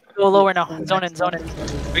 Go lower now. Zone in, zone in.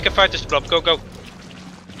 We can fight this blob. Go, go.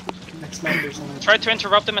 Next map there's only Try to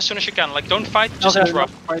interrupt them as soon as you can. Like, don't fight, just they're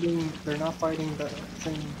interrupt. they're not fighting the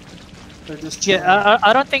thing. They're just Yeah,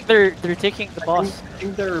 I don't think they're taking the boss. I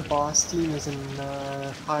think their boss team is in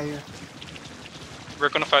higher. We're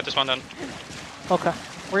gonna fight this one then. Okay.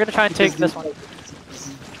 We're gonna try and take this one.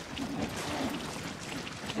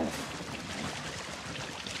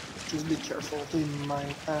 Just be careful, they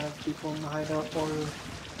might have people in the hideout or...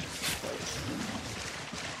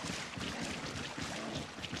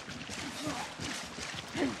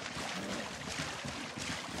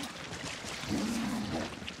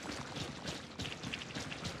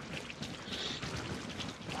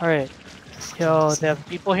 Alright. Yo, they have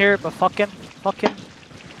people here, but fuck him. Fuck him.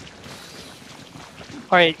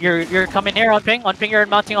 Alright, you're coming here on ping. On ping, you're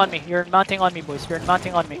mounting on me. You're mounting on me, boys. You're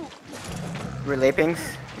mounting on me. Relay pings,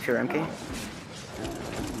 if you're MK.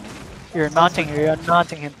 You're mounting here. You're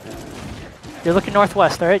mounting him. You're looking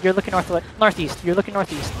northwest, alright? You're looking northwest. Northeast. You're looking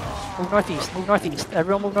northeast. Move northeast. Move northeast.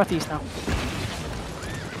 Everyone move northeast now.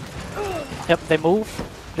 Yep, they moved.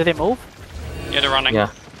 Did they move? Yeah, they're running. Yeah.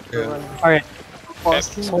 Alright.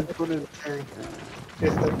 Boss team will go to the carry.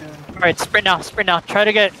 If they can. Alright, sprint now. Sprint now. Try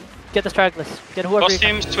to get the stragglers. Get whoever Boss you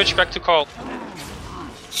can. team, switch back to call.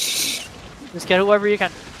 Just get whoever you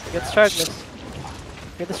can. Get the stragglers.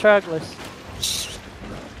 Get the stragglers.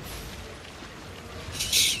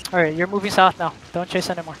 Alright, you're moving south now. Don't chase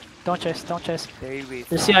anymore. Don't chase. Don't chase.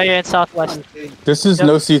 The CIA in southwest. This is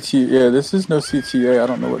no CTA. Yeah, this is no CTA. I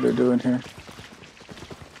don't know what they're doing here.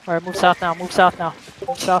 Alright, move south now. Move south now.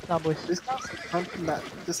 Move south now, boys. This guy's in combat.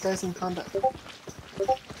 This guy's in combat.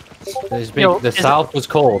 The south was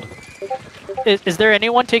cold. Is there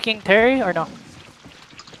anyone taking Terry or no?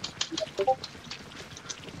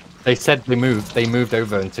 They said they moved. They moved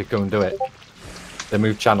over and to go and do it. They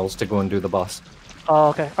moved channels to go and do the boss. Oh,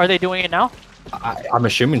 okay. Are they doing it now? I'm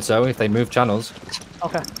assuming so. If they move channels.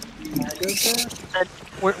 Okay.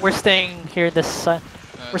 We're staying here this side.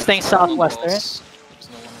 We're staying southwest, right?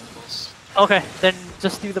 Okay, then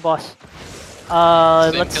just do the boss.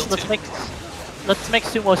 Let's make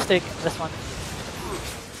Sumo stake this one.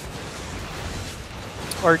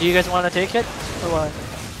 Or do you guys want to take it, or what?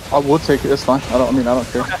 I will take it. That's fine. I don't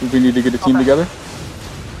care. Okay. We need to get a team together.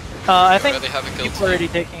 I think Already have a kill people team. already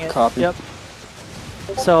taking it. Copy. Yep.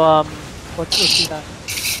 So let's do that.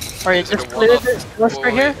 Alright, just clear this cluster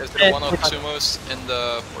here. Is there one of Sumos in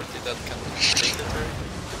the party that can take it?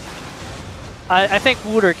 I think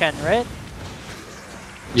Wooder can, right?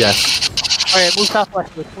 Yes. Alright, move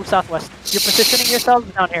southwest, Luke. Move southwest. You're positioning yourselves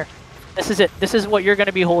down here. This is it. This is what you're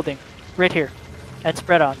gonna be holding. Right here. And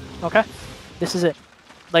spread out. Okay? This is it.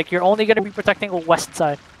 Like, you're only gonna be protecting the west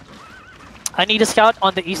side. I need a scout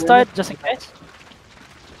on the east side, just in case.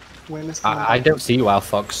 Wind is coming I back. don't see you, Al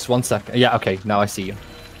Fox. 1 second. Yeah, okay, now I see you.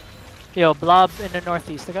 Yo, blob in the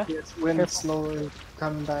northeast, okay? Yes, wind is slowly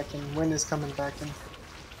coming back in. Wind is coming back in.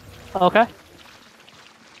 Okay.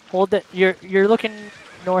 Hold it. You're looking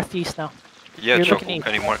northeast now. Yeah, You're Choco. looking east.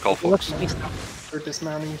 Any more call You're folks? looking east now. We're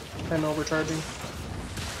dismounting and overcharging.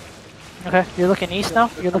 Okay, you're looking east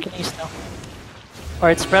now. You're looking east now.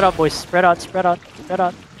 Alright, spread out, boys. Spread out, spread out, spread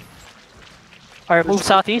out. Alright, move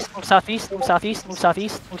southeast, move southeast, move southeast, move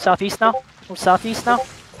southeast, move southeast now. Move southeast now.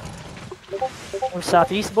 Move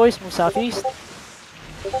southeast, boys. Move southeast.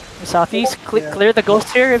 Move southeast. Clear the ghost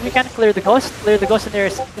here if you can. Clear the ghost. Clear the ghost in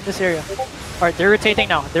this area. Alright, they're rotating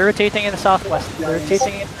now. They're rotating in the southwest. They're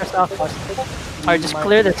rotating in the southwest. Alright, just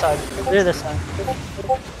clear this side. Clear this side.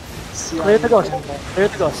 Clear the ghost. Clear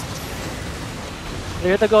the ghost.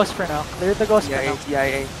 Clear the ghost for now. Clear the ghost for now.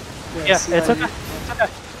 CIA. Yeah, it's okay. It's okay.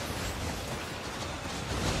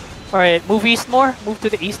 Alright, move east more. Move to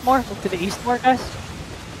the east more. Move to the east more, guys.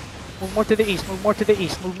 Move more to the east. Move more to the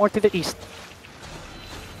east. Move more to the east.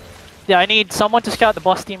 Yeah, I need someone to scout the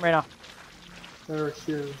boss team right now. They're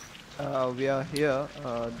here. We are here.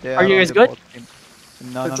 They Are you guys good?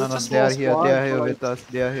 No. They are here. They are here with us.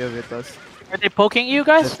 They are here with us. Are they poking you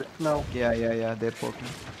guys? No. Yeah. They're poking.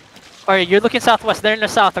 Alright, you're looking southwest. They're in the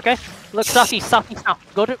south, okay? Look southeast now.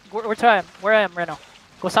 Go to where I am right now.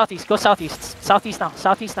 Go southeast. Go southeast. Southeast now.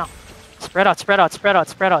 Southeast now. Spread out. Spread out. Spread out.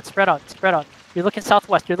 Spread out. Spread out. Spread out. You're looking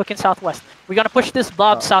southwest. You're looking southwest. We're gonna push this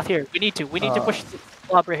blob south here. We need to push this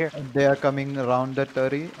blob right here. They are coming around the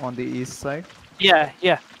turret on the east side. Yeah.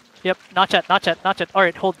 Yep. Not yet.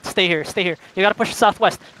 Alright, stay here. You gotta push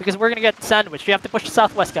southwest because we're gonna get sandwiched. You have to push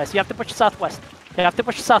southwest, guys. You have to push southwest.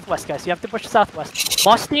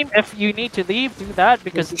 Boss team, if you need to leave, do that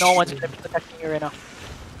because no one's gonna be protecting you right now.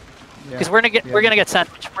 Because we're gonna get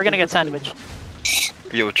sandwiched.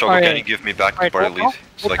 Yo, Choco, can you give me back the party lead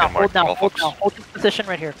so I can mark call folks? Hold this position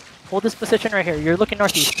right here. You're looking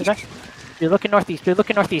northeast, okay? You're looking northeast.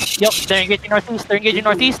 Yep, they're engaging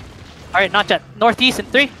northeast. Alright, not yet. Northeast in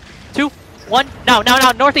 3, 2, 1. Now,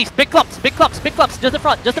 northeast. Big clumps. Just the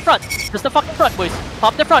front. Just the fucking front, boys.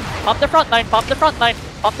 Pop the front line, boys. Pop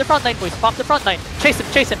the front line. Chase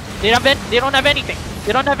him. They don't have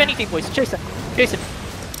anything, boys. Chase him.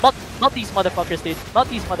 Not these motherfuckers, dude.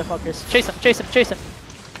 Chase him.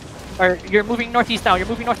 Alright, you're moving northeast now. You're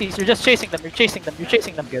just chasing them. Get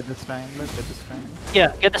this triangle.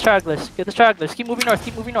 Yeah, get the stragglers. Keep moving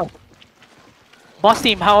north. Boss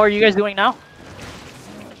team, how are you guys doing now?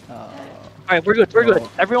 Alright, we're good.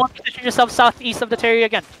 Everyone position yourself southeast of the Terry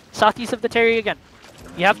again.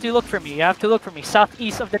 You have to look for me.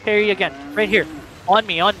 Southeast of the Terry again. Right here. On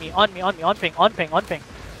me. On ping.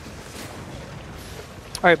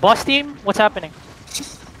 Alright, boss team, what's happening?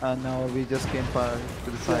 No, we just came to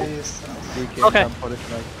the side. We came Okay. for the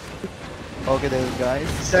side. Okay, there's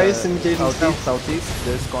guys. Guys engaging southeast.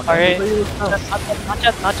 There's contact. Alright.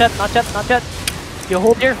 Not yet. You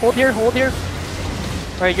hold here.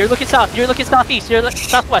 Alright, you're looking south. Southeast. You're looking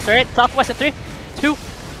southwest, alright? Southwest in 3, 2,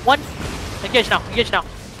 1. Engage now.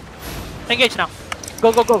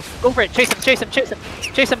 Go for it.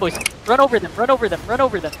 Chase him, boys. Run over them.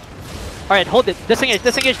 Alright, hold it.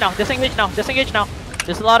 Disengage now.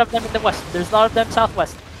 There's a lot of them in the west. There's a lot of them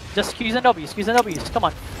southwest. Just Q's and W's. Come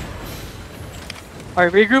on.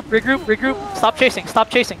 Alright, regroup. Stop chasing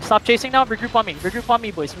now. Regroup on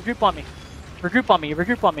me, boys. Regroup on me. Regroup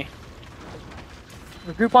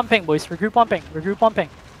on ping, boys. Regroup on ping.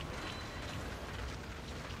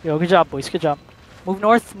 Yo, good job, boys. Good job. Move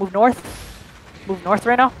north. Move north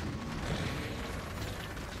right now.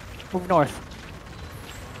 Move north.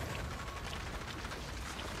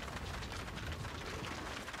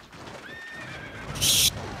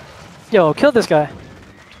 Yo, kill this guy.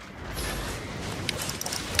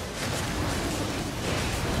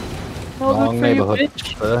 Wrong neighborhood.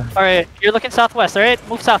 Alright, you're looking southwest, alright?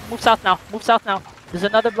 Move south now. There's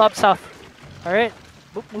another blob south. Alright?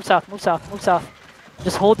 Move south.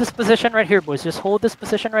 Just hold this position right here, boys. Food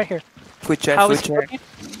check.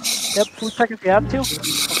 Yep, food check if you have to.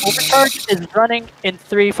 Overcharge is running in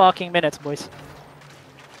 3 fucking minutes, boys.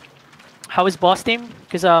 How is boss team?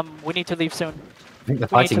 Because we need to leave soon. I think they're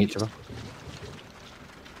fighting each other.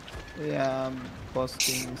 Yeah, boss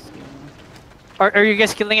team is... Are you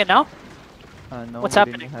guys killing it now? No, what's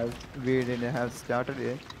happening? We didn't have started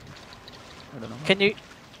yet. I don't know. Can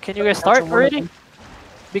you guys start already?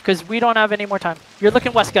 Because we don't have any more time. You're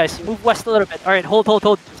looking west, guys. Move west a little bit. Alright,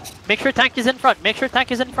 hold. Make sure tank is in front.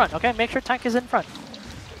 Okay? Make sure tank is in front.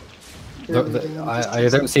 I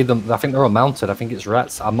don't see them. I think they're all mounted. I think it's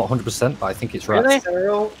rats. I'm not 100%, but I think it's rats.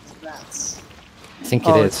 Really? Rats. think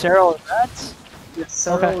it is. Cyril rats? Yes,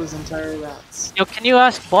 Cyril is entire rats. Yo, can you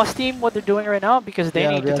ask boss team what they're doing right now? Because they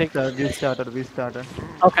need to take... We started.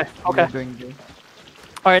 Okay, okay. Doing good.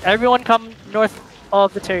 Alright, everyone come north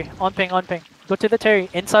of the Terry. On ping, on ping. Go to the Terry,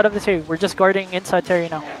 inside of the Terry. We're just guarding inside Terry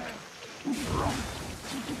now.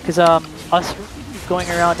 Because us going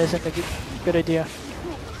around isn't a good idea.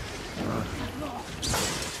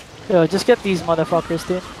 Yo, just get these motherfuckers,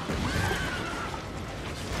 dude.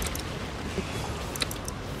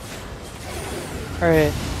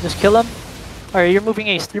 Alright, just kill him. Alright, you're moving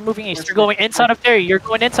east. You're moving east. You're going inside of Terry. You're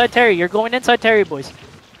going inside Terry. You're going inside Terry, boys.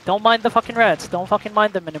 Don't mind the fucking rats. Don't fucking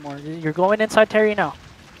mind them anymore. You're going inside Terry now.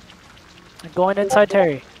 You're going inside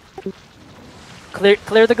Terry.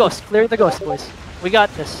 Clear the ghost. Clear the ghost, boys. We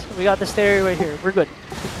got this. We got this Terry right here. We're good.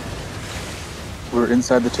 We're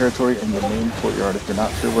inside the territory in the main courtyard. If you're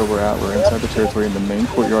not sure where we're at, we're inside the territory in the main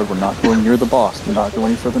courtyard. We're not going near the boss. Do not go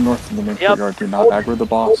any further north in the main courtyard. Do not aggro the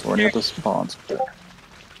boss or any of the spawns.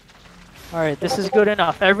 Alright, this is good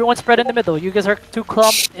enough. Everyone spread in the middle. You guys are too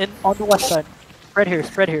clumped in on the west side. Spread here,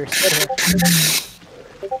 spread here, spread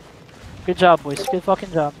here. Good job, boys. Good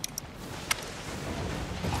fucking job.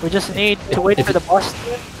 We just need to wait for the boss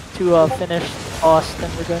to finish the boss,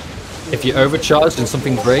 then we're good. If you're overcharged and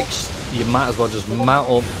something breaks, you might as well just mount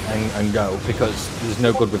up and go, because there's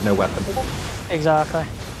no good with no weapon. Exactly.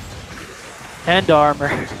 And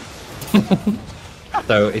armor.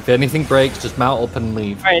 So if anything breaks, just mount up and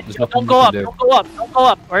leave. Alright, don't go up, don't go up, don't go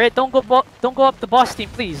up. Alright, don't go up the boss team,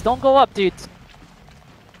 please. Don't go up, dudes.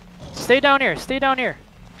 Stay down here, stay down here.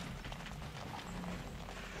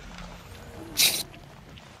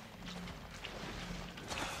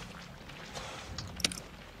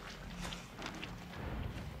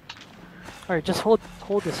 Alright, just hold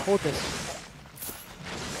this.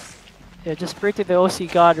 Yeah, just pray to the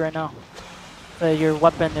OC God right now. That your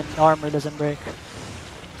weapon and armor doesn't break.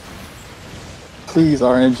 Please,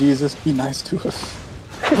 RNG, just be nice to us.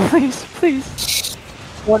 Please, please.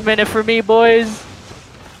 1 minute for me, boys.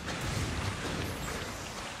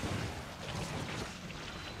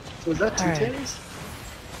 So is that two Terrys?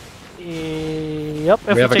 Yep.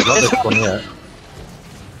 If We haven't take got this this one yet.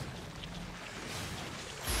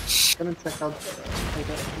 Gonna check out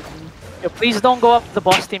Yo, please don't go up the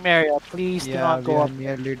boss team area. Please do not go up.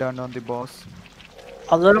 Nearly done on the boss.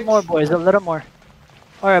 A little more, boys. A little more.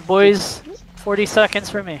 Alright, boys. 40 seconds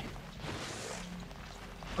for me.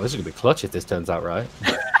 Oh, this is gonna be clutch if this turns out right.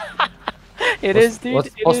 It is, dude.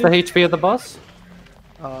 What's the HP of the boss?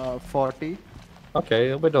 40.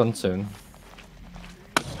 Okay, we're done soon.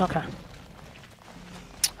 Okay.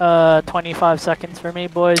 25 seconds for me,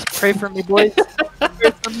 boys. Pray for me, boys.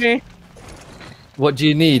 Pray for me. What do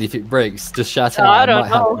you need if it breaks? Just shout out. I don't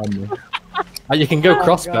know. You can go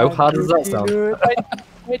crossbow. How does that sound?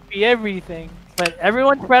 Might be everything. But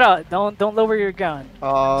everyone spread out. Don't lower your gun.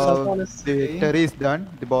 The Terry is done.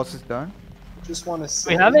 The boss is done. Just want to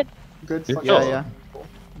say. We have it? Good. Yeah.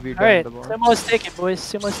 Alright, Sumo's taken, boys.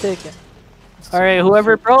 Sumo's taken. Alright,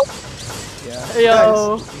 whoever broke. Yeah.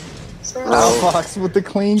 Yo. Fox with the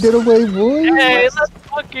clean getaway, boy. Hey, let's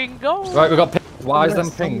fucking go. Right, we got pings. Why is them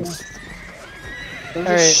pings?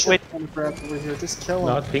 Alright, wait. Over here. Just kill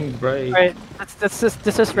him. Nothing brave. Alright, this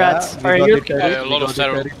is rats. Alright, you're Yeah, a lot of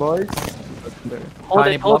Cyril. hold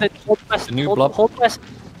it, hold west, The new hold, blob. hold west.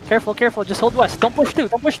 Careful, careful, just hold west. Don't push two,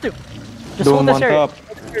 don't push two. Just Don't hold this want area. up.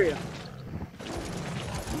 Hold this area.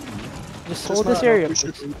 Just hold this area. We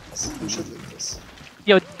should leave this. We should leave this.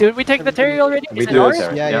 Yo, did we take the Terry already? We Is it do, ours?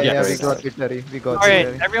 sir. Yeah, Yeah, we got the Terry. We got Alright,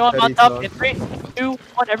 the Terry. everyone on top in 3, 2,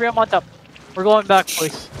 1, everyone on top. We're going back,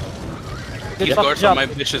 boys. Good Keep fucking guard job. from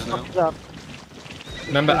my bitches now. Good job.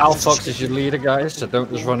 Remember, Alfox is your leader, guys. So don't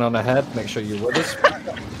just run on ahead. Make sure you're with us.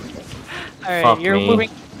 Alright, Fuck you're me. moving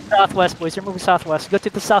southwest, boys. You're moving southwest. Go to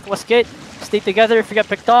the southwest gate. Stay together. If you get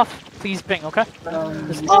picked off, please ping, okay?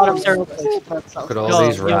 There's a lot of Cyril. Look at all Yo,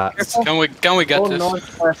 these yo, rats. careful. Can we get Go this?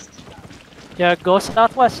 northwest. Yeah, go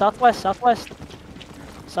southwest. Southwest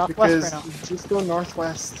Because for now. just go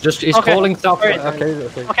northwest. Just he's Okay. calling south. Alright. Okay.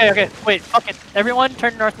 Okay, wait, fuck it. Everyone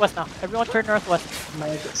turn northwest now. Everyone turn northwest.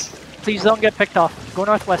 Magus. Please don't get picked off. Go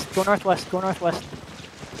northwest, go northwest, go northwest.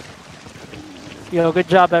 Yo, good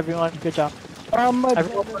job, everyone. Good job. Everyone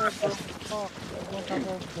go northwest.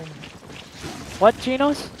 What,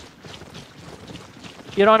 Genos?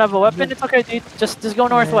 You don't have a weapon? It's okay, dude. Just go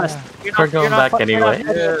northwest. We're going back anyway.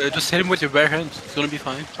 Yeah, just hit him with your bare hands. It's gonna be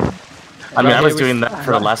fine. I mean, Right I was here doing that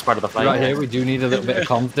for the last part of the fight. Right here, we do need a little bit of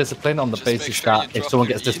comms discipline on the Just make basis sure you that if drop someone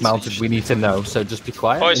your gets dismounted, we need to know. So just be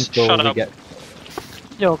quiet Boys, until shut we up. get.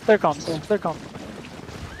 Yo, clear comms. Clear comms.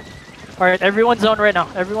 Alright, everyone's zone right now.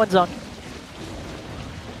 Everyone's zone.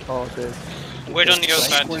 Oh, this. Wait on the other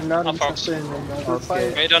side. We're not I'll Fox. interested in another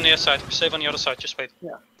fight. Wait on the other side. Save on the other side. Just wait.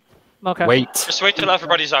 Yeah. Okay. Wait. Just wait till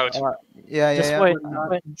everybody's out. Yeah, Just yeah. wait. We're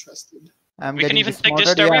not interested. I'm We can getting even take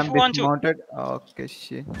this dismounted. stairway Yeah, if I'm we want to. dismounted. Okay,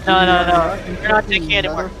 shit. No, no, no. We're not taking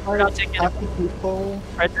anymore. We're not taking anymore. Happy people.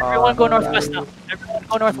 Alright, everyone go northwest now. Everyone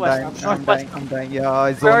go northwest now. I'm dying. Northwest. I'm dying. Yeah,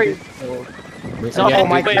 I Where are zoned you? it. So,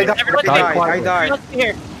 Yeah, wait, I died. everyone I died. Everyone stay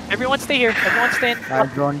here. Everyone stay here. Everyone stay in.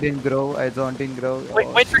 I zoned in grow. I zoned in grow.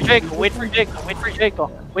 Wait for Draco. Wait for Draco. Wait for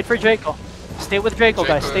Draco. Wait for Draco. Stay with Draco,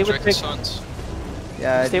 guys. Stay with Draco.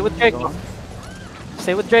 Yeah. Stay with Draco.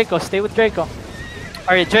 Stay with Draco. Stay with Draco.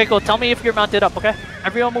 Alright, Draco, tell me if you're mounted up, okay?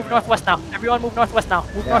 Everyone move northwest now. Everyone move northwest now.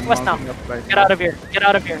 Move northwest now. Get out of here. Get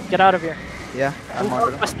out of here. Get out of here. Yeah, I'm move on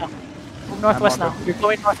northwest now. Move northwest now. You're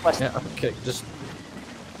going northwest. Yeah, okay, just...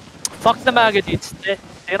 Fuck the MAGA dudes. They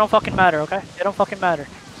don't fucking matter, okay? They don't fucking matter.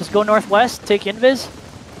 Just go northwest, take invis,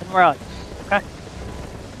 and we're out. Okay?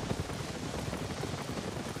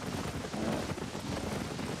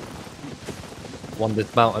 One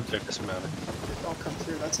dismounted. They're dismounted. Don't come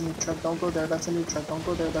through. That's a new trap. Don't go there. That's a new trap. Don't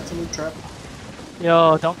go there. That's a new trap.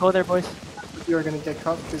 Yo, don't go there, boys. You're gonna get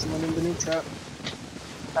caught because I'm in the new trap.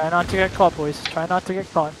 Try not to get caught, boys. Try not to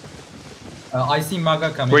get caught. I see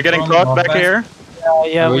Maga coming. We're getting caught back here.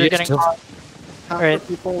 Yeah, we're getting caught. Alright,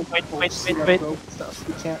 people. Wait. Stuff.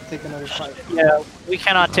 We can't take another fight. Yeah, we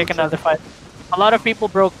cannot take another fight. A lot of people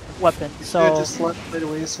broke weapons, so... Yeah, just left right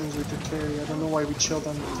away as soon as we took carry. I don't know why we chilled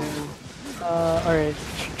on the carry. Alright.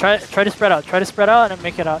 Try to spread out. Try to spread out and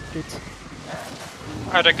make it out, dudes.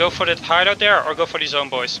 Either go for the hideout there or go for the zone,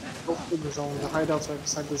 boys. Go for the zone. The hideouts are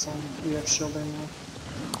beside the zone. We have shield anyway.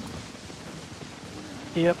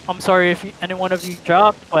 Yep, I'm sorry if any one of you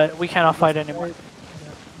dropped, but we cannot fight anymore.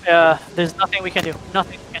 Yeah, there's nothing we can do.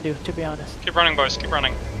 Nothing we can do, to be honest. Keep running, boys. Keep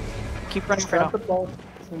running. Keep running for now. The ball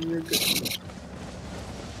and you're good.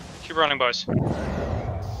 Keep running, boys.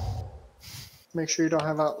 Make sure you don't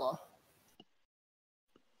have outlaw.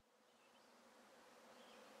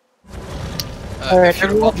 If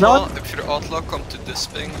your outlaw come to this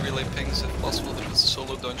ping, relay pings if possible. There is a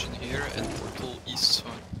solo dungeon here and portal east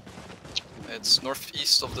zone. It's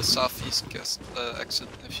northeast of the southeast exit.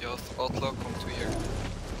 If you have outlaw, come to here.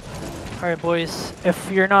 Alright, boys.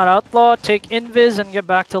 If you're not outlaw, take invis and get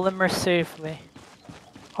back to Limmer safely.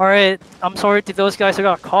 Alright, I'm sorry to those guys who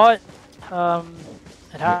got caught.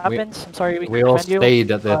 It happens. I'm sorry we all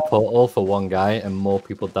stayed at the portal for one guy, and more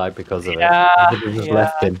people died because of it. Should have just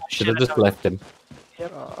left him. Should have just left him.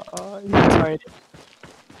 Yep. Sorry.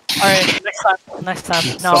 Alright, next time.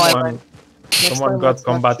 No, I went. Someone got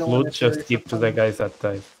combat loot, just keep to the guys that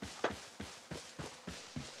died.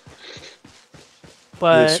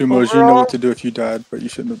 But yeah, Sumo, you know what to do if you died, but you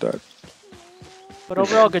shouldn't have died. But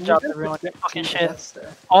overall, good job, everyone. Fucking shit.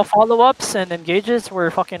 All follow-ups and engages were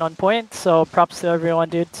fucking on point, so props to everyone,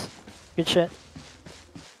 dudes. Good shit.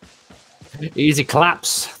 Easy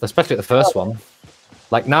claps, especially the first one.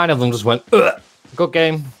 Like 9 of them just went, ugh! Good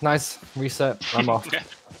game, nice, reset, I'm off.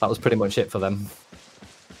 That was pretty much it for them.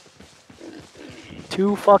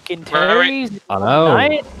 2 fucking terries. I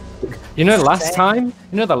know. You know, last time,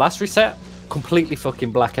 you know, the last reset, completely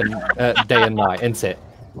fucking black and day and night, isn't it?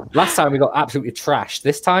 Last time we got absolutely trashed.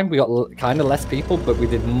 This time we got kind of less people, but we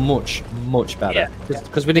did much better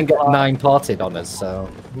because we didn't get 9 parted on us. So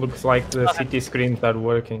looks like the city screens are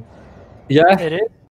working. Yeah, it is.